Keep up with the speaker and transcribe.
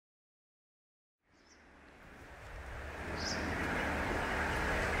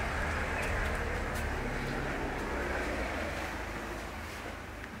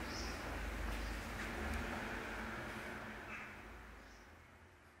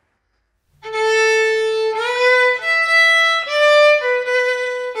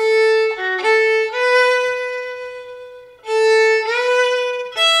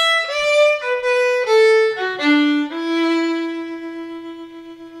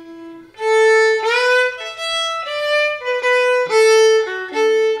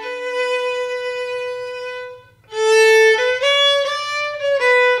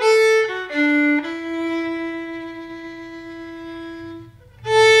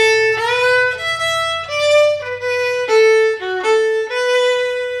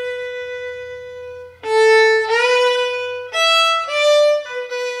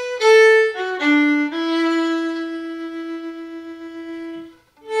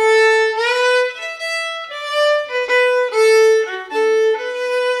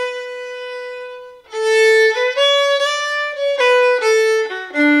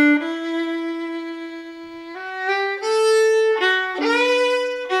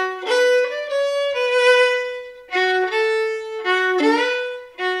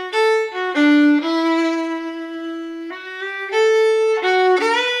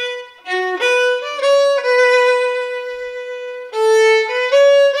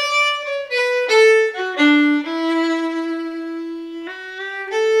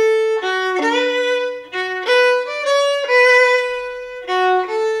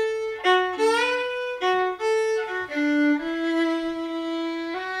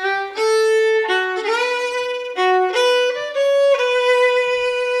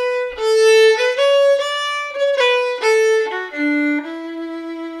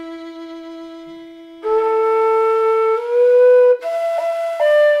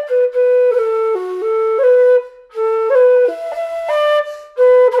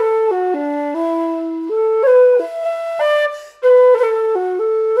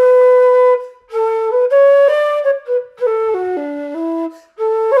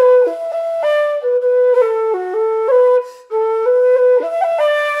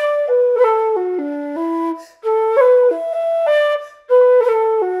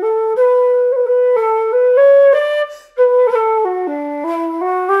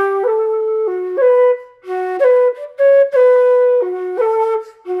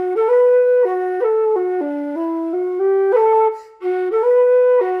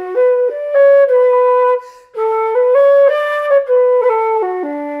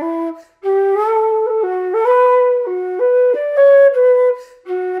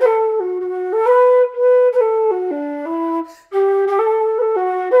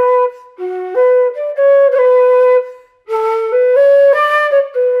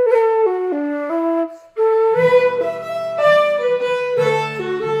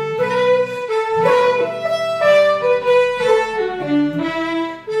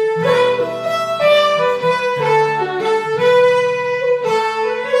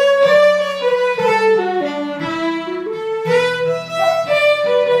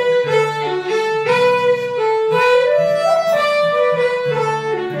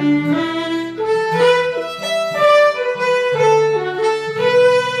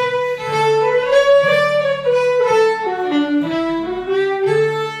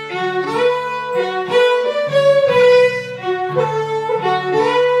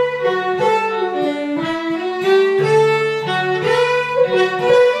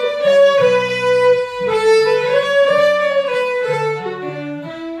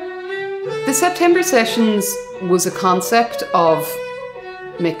September Sessions was a concept of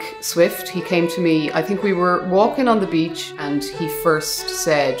Mick Swift. He came to me, I think we were walking on the beach, and he first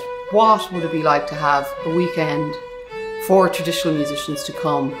said, what would it be like to have a weekend for traditional musicians to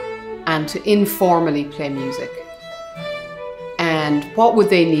come and to informally play music? And what would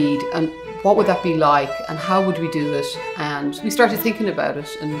they need, and what would that be like, and how would we do it? And we started thinking about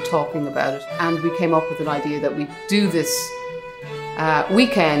it and talking about it, and we came up with an idea that we do this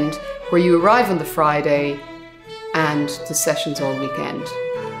weekend where you arrive on the Friday and the sessions all weekend.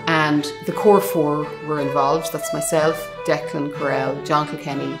 And the core four were involved. That's myself, Declan Carell, John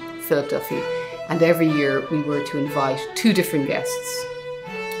Kilkenny, Philip Duffy. And every year we were to invite 2 different guests.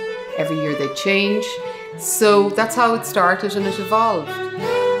 Every year they change. So that's how it started, and it evolved.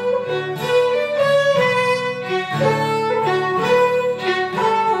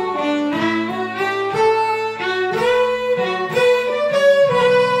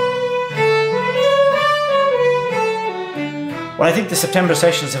 Well, I think the September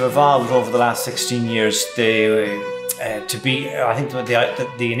Sessions have evolved over the last 16 years. I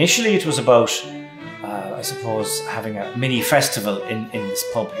think initially it was about, I suppose, having a mini festival in this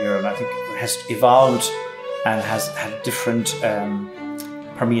pub here, and I think it has evolved and has had different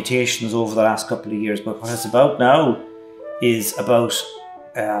permutations over the last couple of years. But what it's about now is about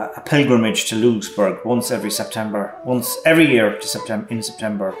a pilgrimage to Louisburgh once every year in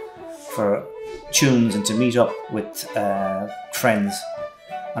September for tunes, and to meet up with friends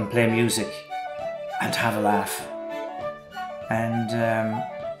and play music and have a laugh. And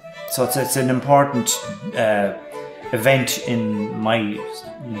so it's an important event in my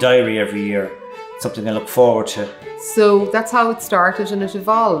diary every year, something I look forward to. So that's how it started, and it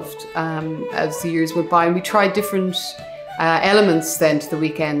evolved as the years went by, and we tried different elements then to the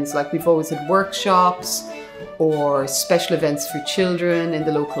weekends. Like, we've always had workshops or special events for children in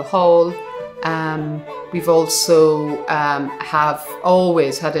the local hall. We've also have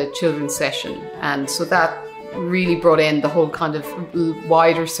always had a children's session, and so that really brought in the whole kind of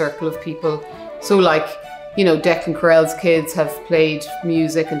wider circle of people. So, like, you know, Declan Carell's kids have played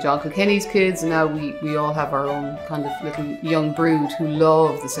music, and John Kilkenny's kids, and now we all have our own kind of little young brood who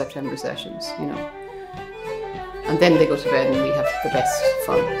love the September Sessions, you know. And then they go to bed and we have the best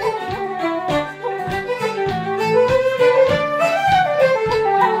fun.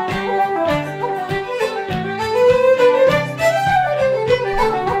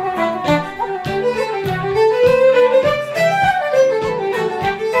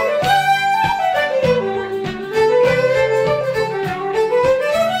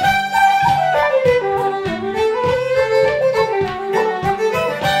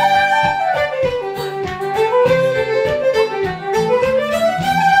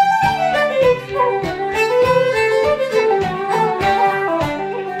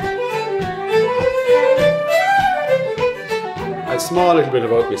 A small little bit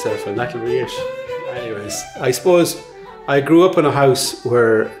about myself, and that'll be it. Anyways, I suppose I grew up in a house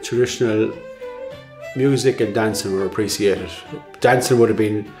where traditional music and dancing were appreciated. Dancing would have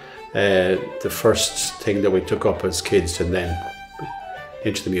been the first thing that we took up as kids, and then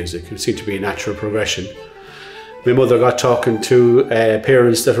into the music. It seemed to be a natural progression. My mother got talking to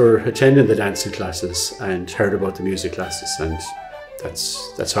parents that were attending the dancing classes and heard about the music classes, and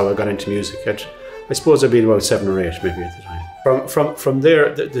that's how I got into music. I suppose I'd been about 7 or 8 maybe at the time. From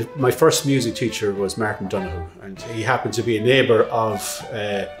there, my first music teacher was Martin Donoghue, and he happened to be a neighbour of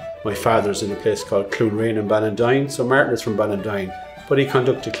my father's in a place called Cloonrain in Ballantyne. So Martin is from Ballantyne, but he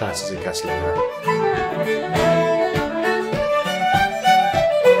conducted classes in Castlebar.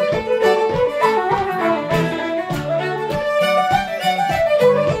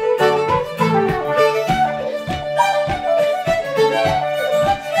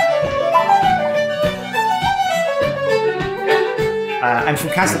 I'm from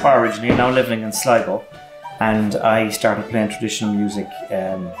Castlebar originally, now living in Sligo, and I started playing traditional music,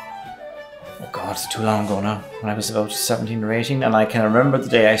 oh God, it's too long ago now, when I was about 17 or 18, and I can remember the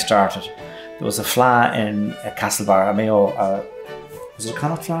day I started. There was a fla in Castlebar, a Mayo, was it a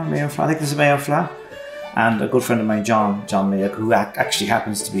Connacht fla, Mayo fla? I think there's a Mayo fla, and a good friend of mine, John Mayo, who actually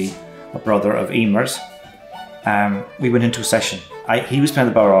happens to be a brother of Emer's. We went into a session. He was playing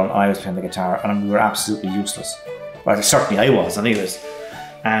the bodhrán and I was playing the guitar, and we were absolutely useless. Well, certainly I was, anyways.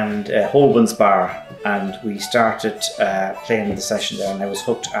 And Holben's Bar, and we started playing the session there, and I was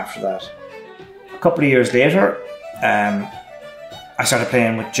hooked after that. A couple of years later, I started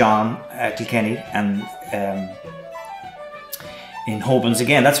playing with John Kilkenny, and in Holben's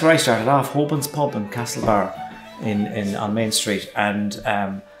again. That's where I started off, Holben's Pub in Castlebar on Main Street. And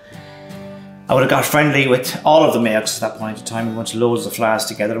I would have got friendly with all of the Mayocks at that point in time. We went to loads of flats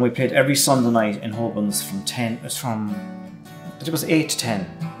together, and we played every Sunday night in Hobans it was 8 to 10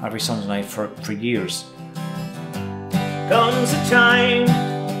 every Sunday night for years. Comes a time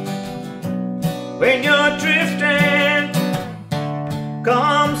when you're drifting,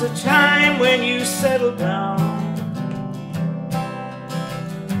 comes a time when you settle down,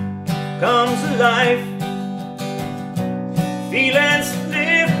 comes a life, feelings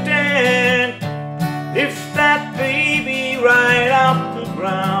lifting, lift that baby right out the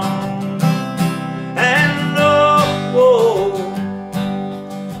ground. And oh,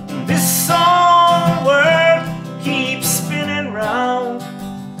 this whole world keeps spinning round.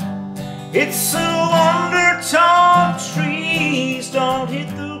 It's a wonder tall trees don't hit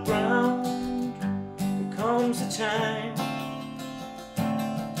the ground. There comes a time.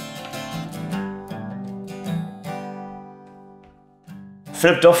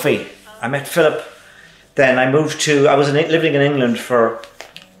 Philip Duffy. I met Philip. Then I moved to. I was living in England for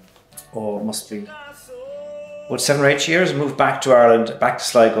it must be 7 or 8 years. I moved back to Ireland, back to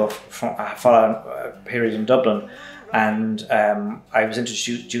Sligo, following a period in Dublin, and I was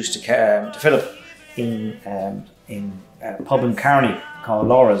introduced to Philip in a pub in Kearney called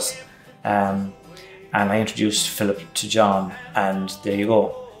Laura's, and I introduced Philip to John, and there you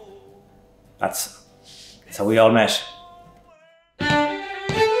go. That's how we all met.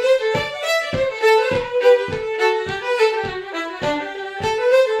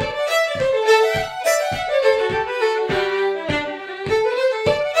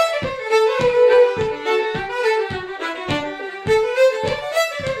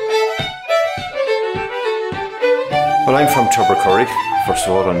 Well, I'm from Tubbercurry, first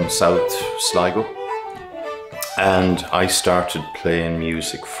of all, in South Sligo, and I started playing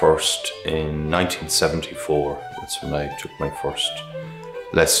music first in 1974. That's when I took my first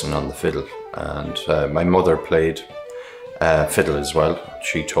lesson on the fiddle, and my mother played fiddle as well.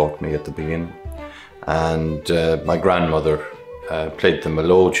 She taught me at the beginning, and my grandmother played the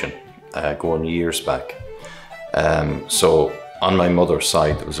melodeon going years back. So on my mother's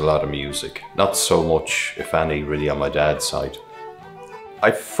side, there was a lot of music. Not so much, if any, really on my dad's side.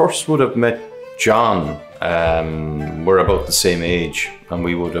 I first would have met John. We're about the same age, and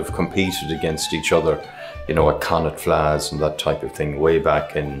we would have competed against each other, you know, at Connacht Flas and that type of thing, way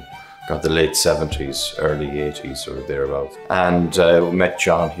back in the late 70s, early 80s or thereabouts. And we met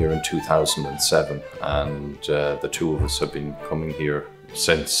John here in 2007, and the two of us have been coming here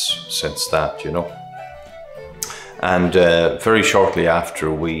since that, you know. And very shortly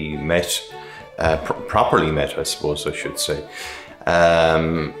after we met, properly met, I suppose I should say,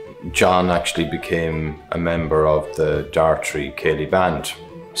 John actually became a member of the Dartry Céilí Band,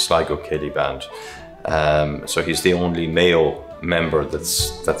 Sligo Céilí Band. So he's the only Mayo member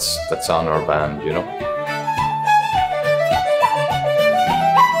that's on our band, you know.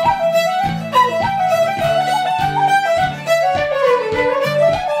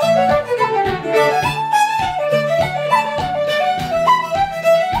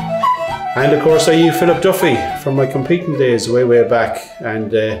 And of course I knew Philip Duffy from my competing days way back,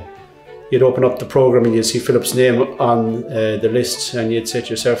 and you'd open up the programme and you'd see Philip's name on the list, and you'd say to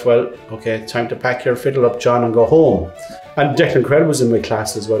yourself, well, okay, time to pack your fiddle up, John, and go home. And Declan Crell was in my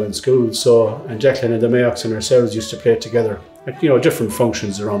class as well in school, so, and Declan and the Mayocks and ourselves used to play together at, you know, different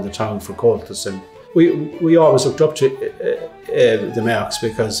functions around the town for Coltus, and we always looked up to the Mayocks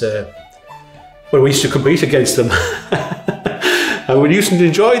because well, we used to compete against them. And we used to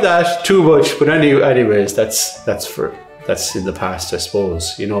enjoy that too much, but anyways, that's in the past, I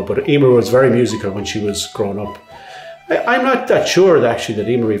suppose, you know. But Emer was very musical when she was growing up. I'm not that sure that actually that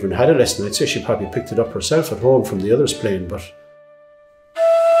Emer even had a lesson. I'd say she probably picked it up herself at home from the others playing, but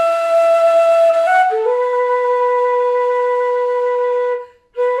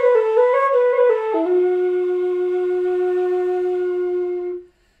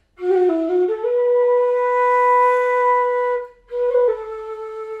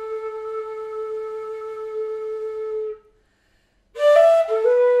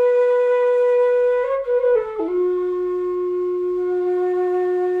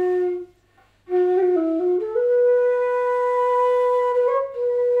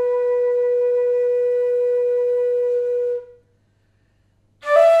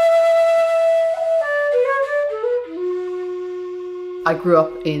I grew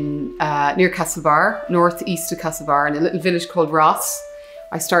up in near Castlebar, northeast of Castlebar, in a little village called Ross.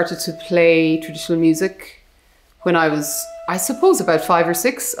 I started to play traditional music when I was, I suppose, about 5 or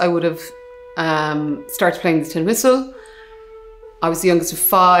 6. I would have started playing the tin whistle. I was the youngest of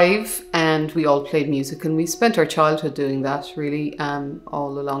 5, and we all played music, and we spent our childhood doing that, really,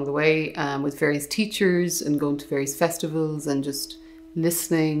 all along the way, with various teachers and going to various festivals and just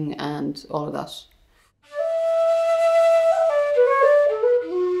listening and all of that.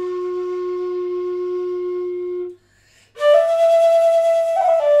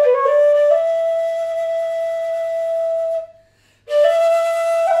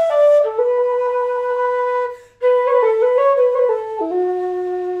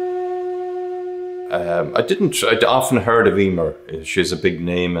 I'd often heard of Emer. She's a big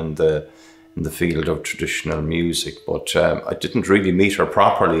name in the field of traditional music, but I didn't really meet her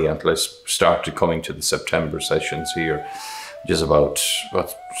properly until I started coming to the September sessions here, which is about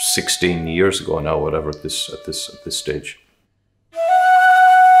 16 years ago now, whatever, at this stage.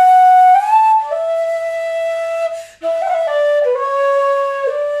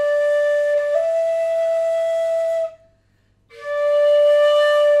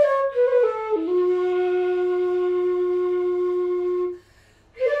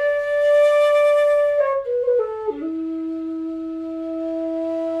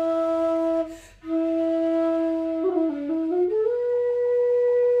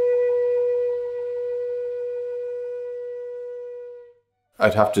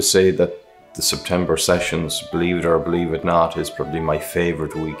 I'd have to say that the September sessions, believe it or believe it not, is probably my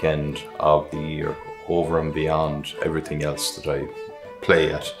favourite weekend of the year, over and beyond everything else that I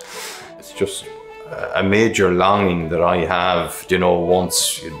play at. It's just a major longing that I have, you know,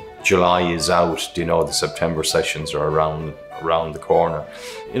 once July is out, you know, the September sessions are around the corner.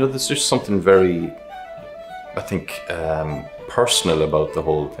 You know, there's just something very, I think, personal about the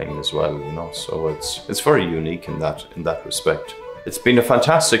whole thing as well, you know, so it's very unique in that respect. It's been a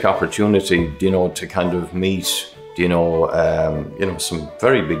fantastic opportunity, you know, to kind of meet, you know, some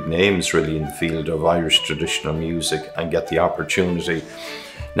very big names really in the field of Irish traditional music, and get the opportunity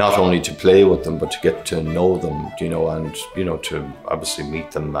not only to play with them, but to get to know them, you know, and, you know, to obviously meet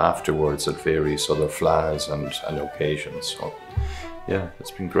them afterwards at various other flas and occasions. So, yeah,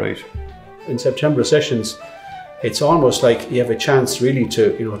 it's been great. In September sessions, it's almost like you have a chance really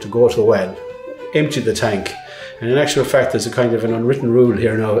to, you know, to go to the well, empty the tank. And in actual fact, there's a kind of an unwritten rule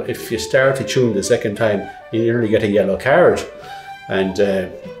here now. If you start to tune the second time, you nearly get a yellow card. And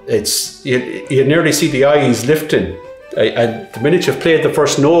you nearly see the eyes lifting. And the minute you've played the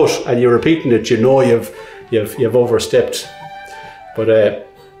first note and you're repeating it, you know you've overstepped. But in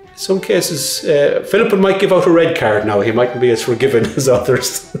some cases, Philip might give out a red card now. He mightn't be as forgiving as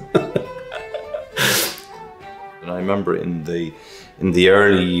others. And I remember in the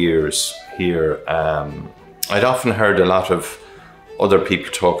early years here, I'd often heard a lot of other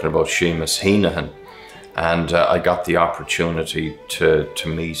people talking about Seamus Heenahan, and I got the opportunity to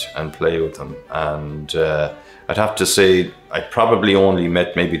meet and play with him. And I'd have to say I probably only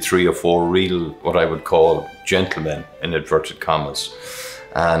met maybe 3 or 4 real, what I would call gentlemen in inverted commas,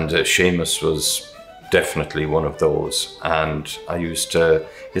 and Seamus was definitely one of those. And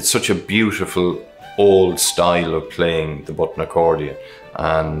it's such a beautiful old style of playing the button accordion,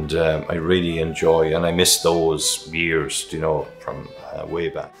 and I really enjoy, and I miss those years, you know, from way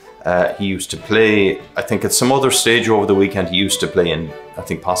back. He used to play, I think at some other stage over the weekend, he used to play in, I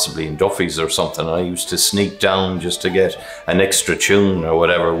think possibly in Duffy's or something, and I used to sneak down just to get an extra tune or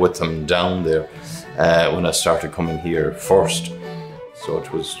whatever with him down there when I started coming here first. So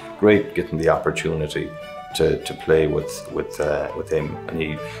it was great getting the opportunity to play with him, and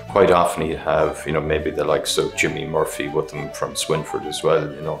he quite often he'd have, you know, maybe the likes of Jimmy Murphy with him from Swinford as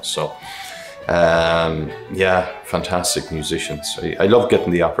well, you know. So yeah, fantastic musicians. I love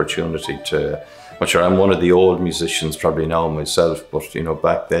getting the opportunity to. I'm sure I'm one of the old musicians probably now myself, but you know,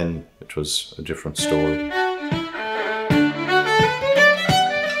 back then it was a different story.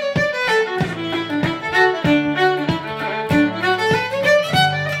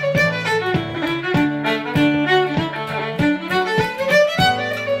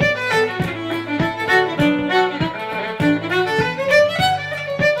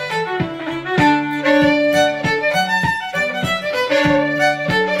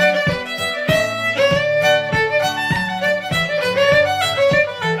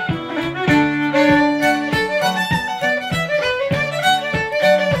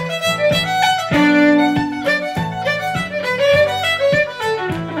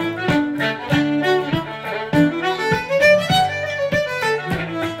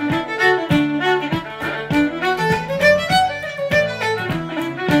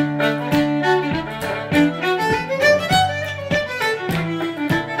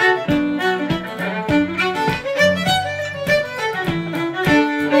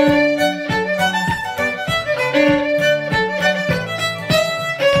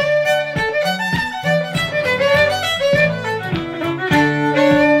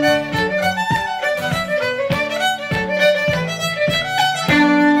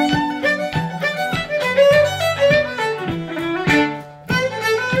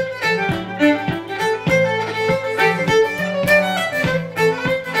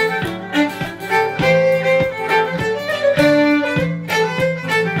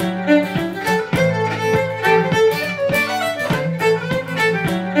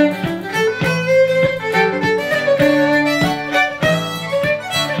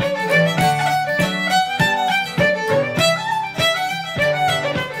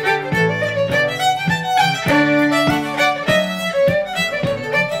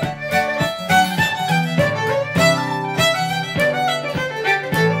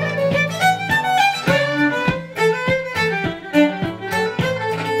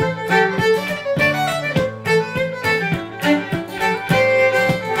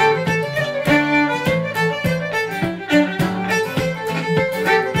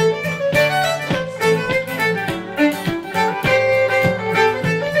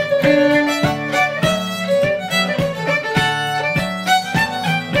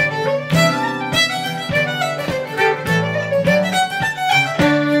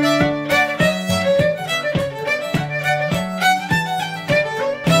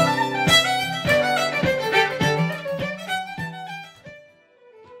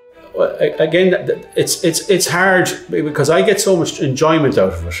 again, it's hard because I get so much enjoyment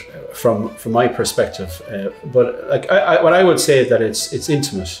out of it from my perspective. But like what I would say is that it's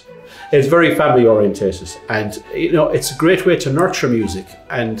intimate. It's very family orientated, and it's a great way to nurture music.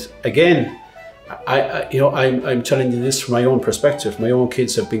 And again, I'm telling you this from my own perspective. My own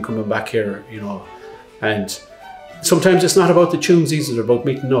kids have been coming back here, and sometimes it's not about the tunes either. They're about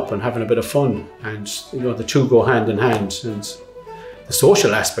meeting up and having a bit of fun, and the two go hand in hand. And the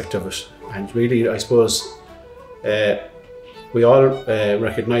social aspect of it, and really, I suppose, we all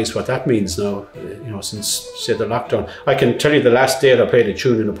recognise what that means now. Since say the lockdown. I can tell you the last date I played a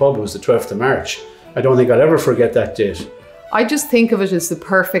tune in a pub was the 12th of March. I don't think I'll ever forget that date. I just think of it as the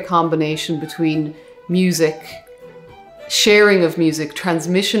perfect combination between music, sharing of music,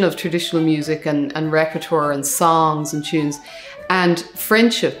 transmission of traditional music and repertoire and songs and tunes, and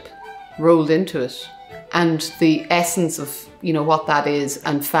friendship rolled into it, and the essence of what that is,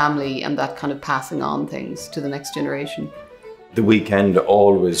 and family, and that kind of passing on things to the next generation. The weekend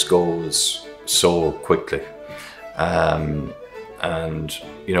always goes so quickly, and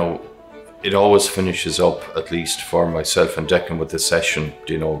it always finishes up, at least for myself and Declan, with the session,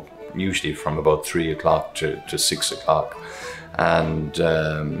 usually from about 3 o'clock to 6 o'clock. And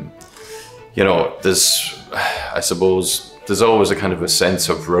I suppose there's always a kind of a sense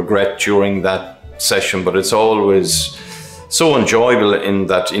of regret during that session, but it's always so enjoyable in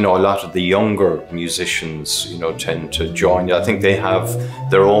that, a lot of the younger musicians, tend to join. I think they have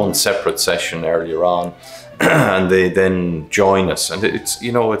their own separate session earlier on, and they then join us. And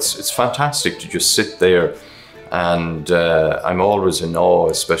it's fantastic to just sit there. And I'm always in awe,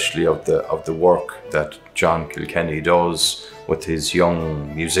 especially of the work that John Kilkenny does with his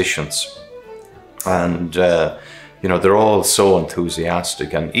young musicians. And they're all so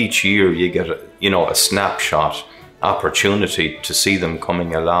enthusiastic. And each year you get a snapshot opportunity to see them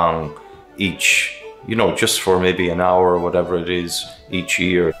coming along each, just for maybe an hour or whatever it is each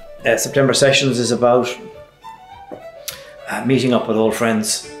year. September Sessions is about meeting up with old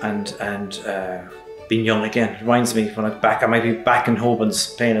friends and being young again. It reminds me when I might be back in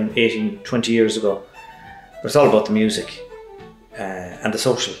Hobans playing 20 years ago. But it's all about the music and the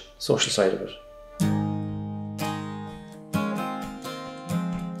social side of it.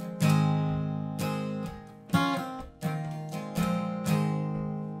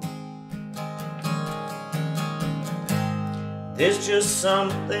 There's just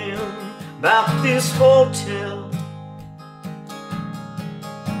something about this hotel.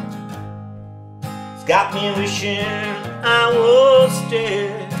 It's got me wishing I was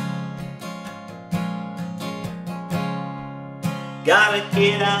dead. Gotta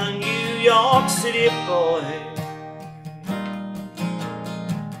get out of New York City, boy.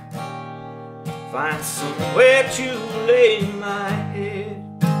 Find somewhere to lay my head.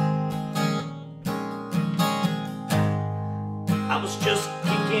 I was just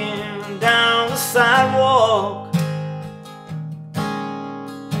kicking down the sidewalk.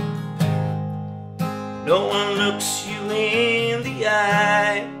 No one looks you in the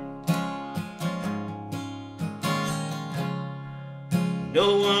eye.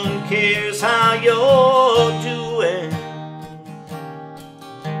 No one cares how you're doing.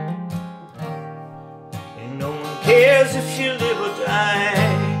 And no one cares if you live or die.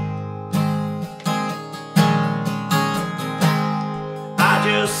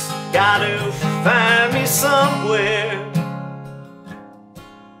 Just gotta find me somewhere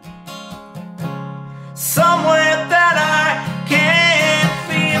that I can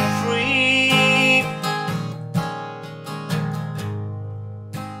feel free.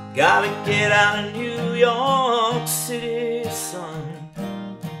 Gotta get out of New York City, son,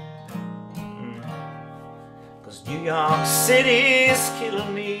 'cause New York City's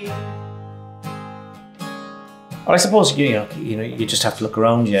killing me. Well, I suppose you just have to look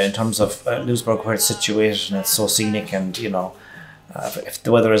around you in terms of Louisburgh, where it's situated, and it's so scenic. And if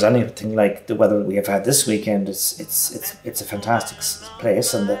the weather is anything like the weather we have had this weekend, it's a fantastic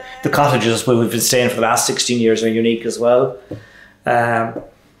place. And the cottages where we've been staying for the last 16 years are unique as well.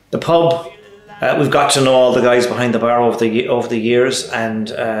 The pub, we've got to know all the guys behind the bar over the years,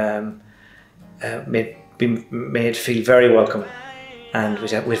 and been made feel very welcome. And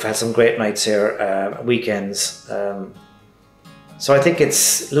we've had some great nights here, weekends. So I think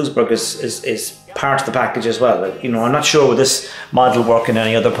Louisburgh is part of the package as well. I'm not sure would this model work in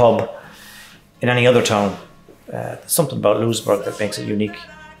any other pub, in any other town. There's something about Louisburgh that makes it unique,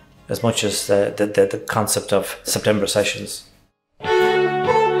 as much as the concept of September Sessions.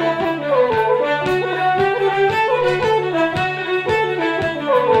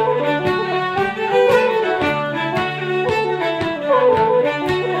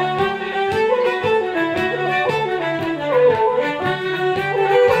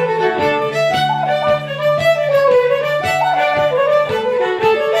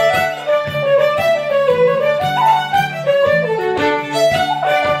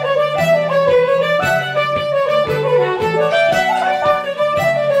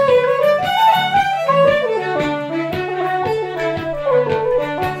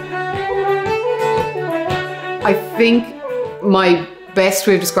 think my best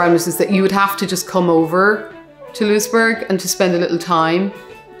way of describing this is that you would have to just come over to Louisburgh and to spend a little time,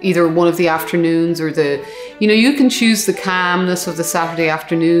 either one of the afternoons or you can choose the calmness of the Saturday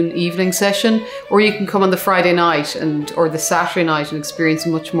afternoon evening session, or you can come on the Friday night or the Saturday night and experience a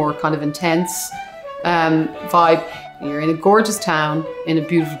much more kind of intense vibe. You're in a gorgeous town, in a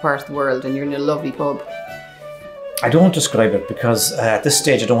beautiful part of the world, and you're in a lovely pub. I don't describe it because at this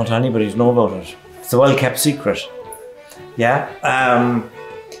stage I don't want anybody to know about it. It's a well-kept secret. Yeah.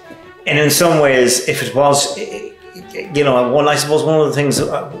 And in some ways, if it was, I suppose one of the things,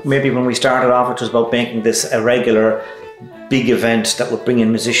 maybe when we started off, it was about making this a regular big event that would bring in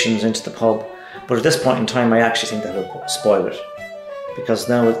musicians into the pub. But at this point in time, I actually think that would spoil it. Because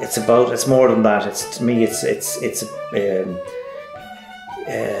now it's more than that. To me, it's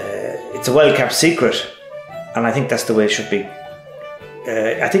a well-kept secret. And I think that's the way it should be.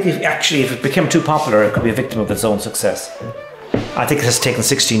 I think if it became too popular, it could be a victim of its own success. I think it has taken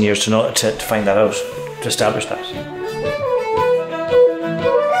 16 years to find that out, to establish that.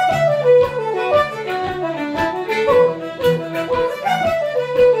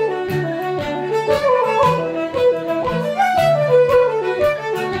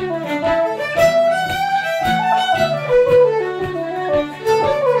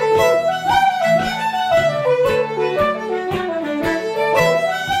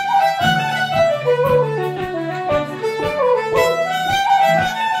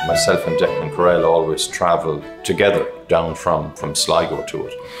 Myself and Declan Correll always travel together down from Sligo to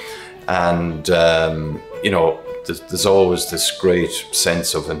it, and there's always this great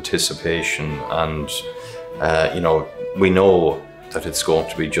sense of anticipation, and we know that it's going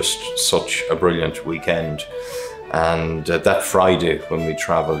to be just such a brilliant weekend. And that Friday when we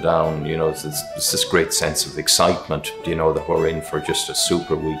travel down, there's this great sense of excitement, that we're in for just a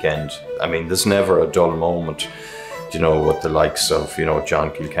super weekend. I mean, there's never a dull moment. With the likes of, John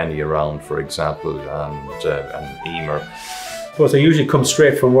Kilkenny around, for example, and Emer. I suppose I usually come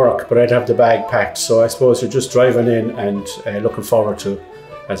straight from work, but I'd have the bag packed. So I suppose you're just driving in and looking forward to,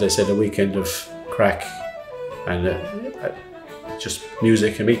 as I said, a weekend of crack and just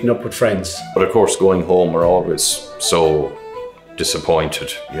music and meeting up with friends. But of course, going home, we're always so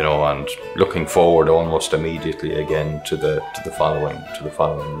disappointed, and looking forward almost immediately again to the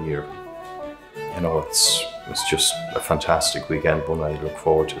following year. It's just a fantastic weekend, one I look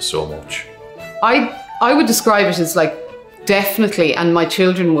forward to so much. I would describe it as definitely, and my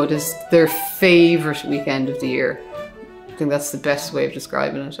children would, as their favourite weekend of the year. I think that's the best way of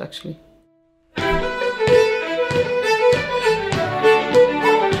describing it, actually.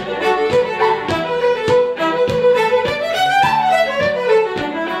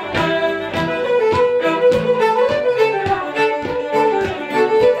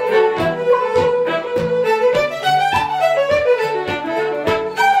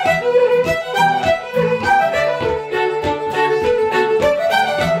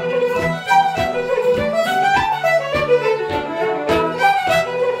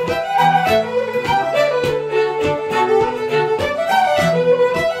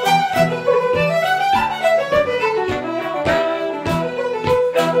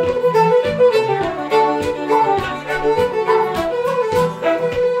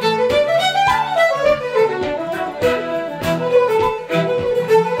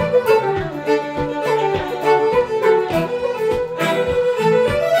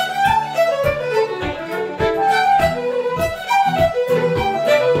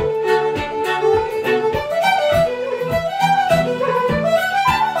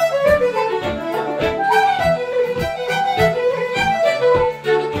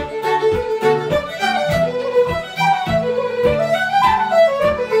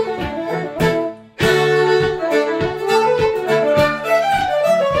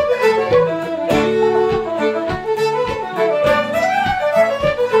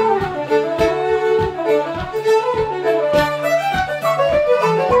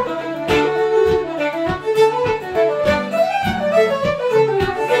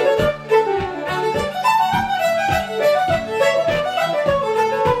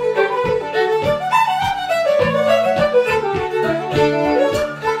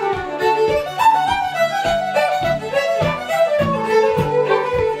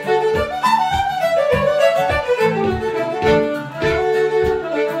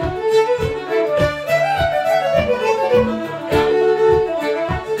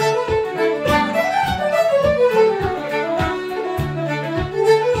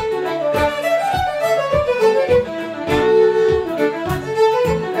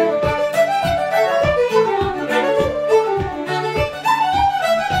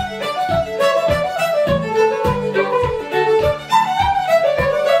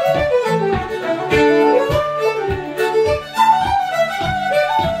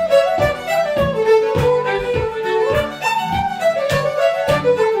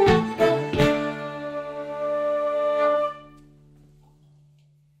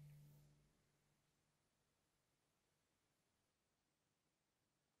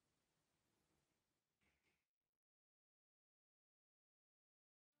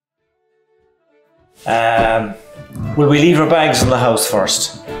 Will we leave our bags in the house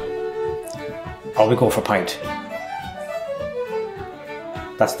first? Or we go for a pint?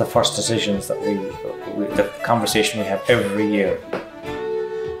 That's the first decisions that the conversation we have every year.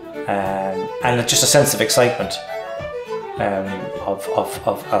 And it's just a sense of excitement of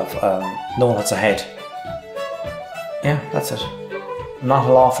knowing what's ahead. Yeah, that's it. Not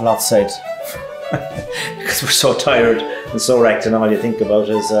an awful lot said. Because we're so tired and so wrecked, and all you think about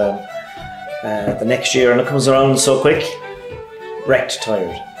is the next year, and it comes around so quick. Wrecked,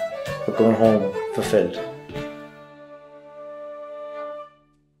 tired, but going home fulfilled.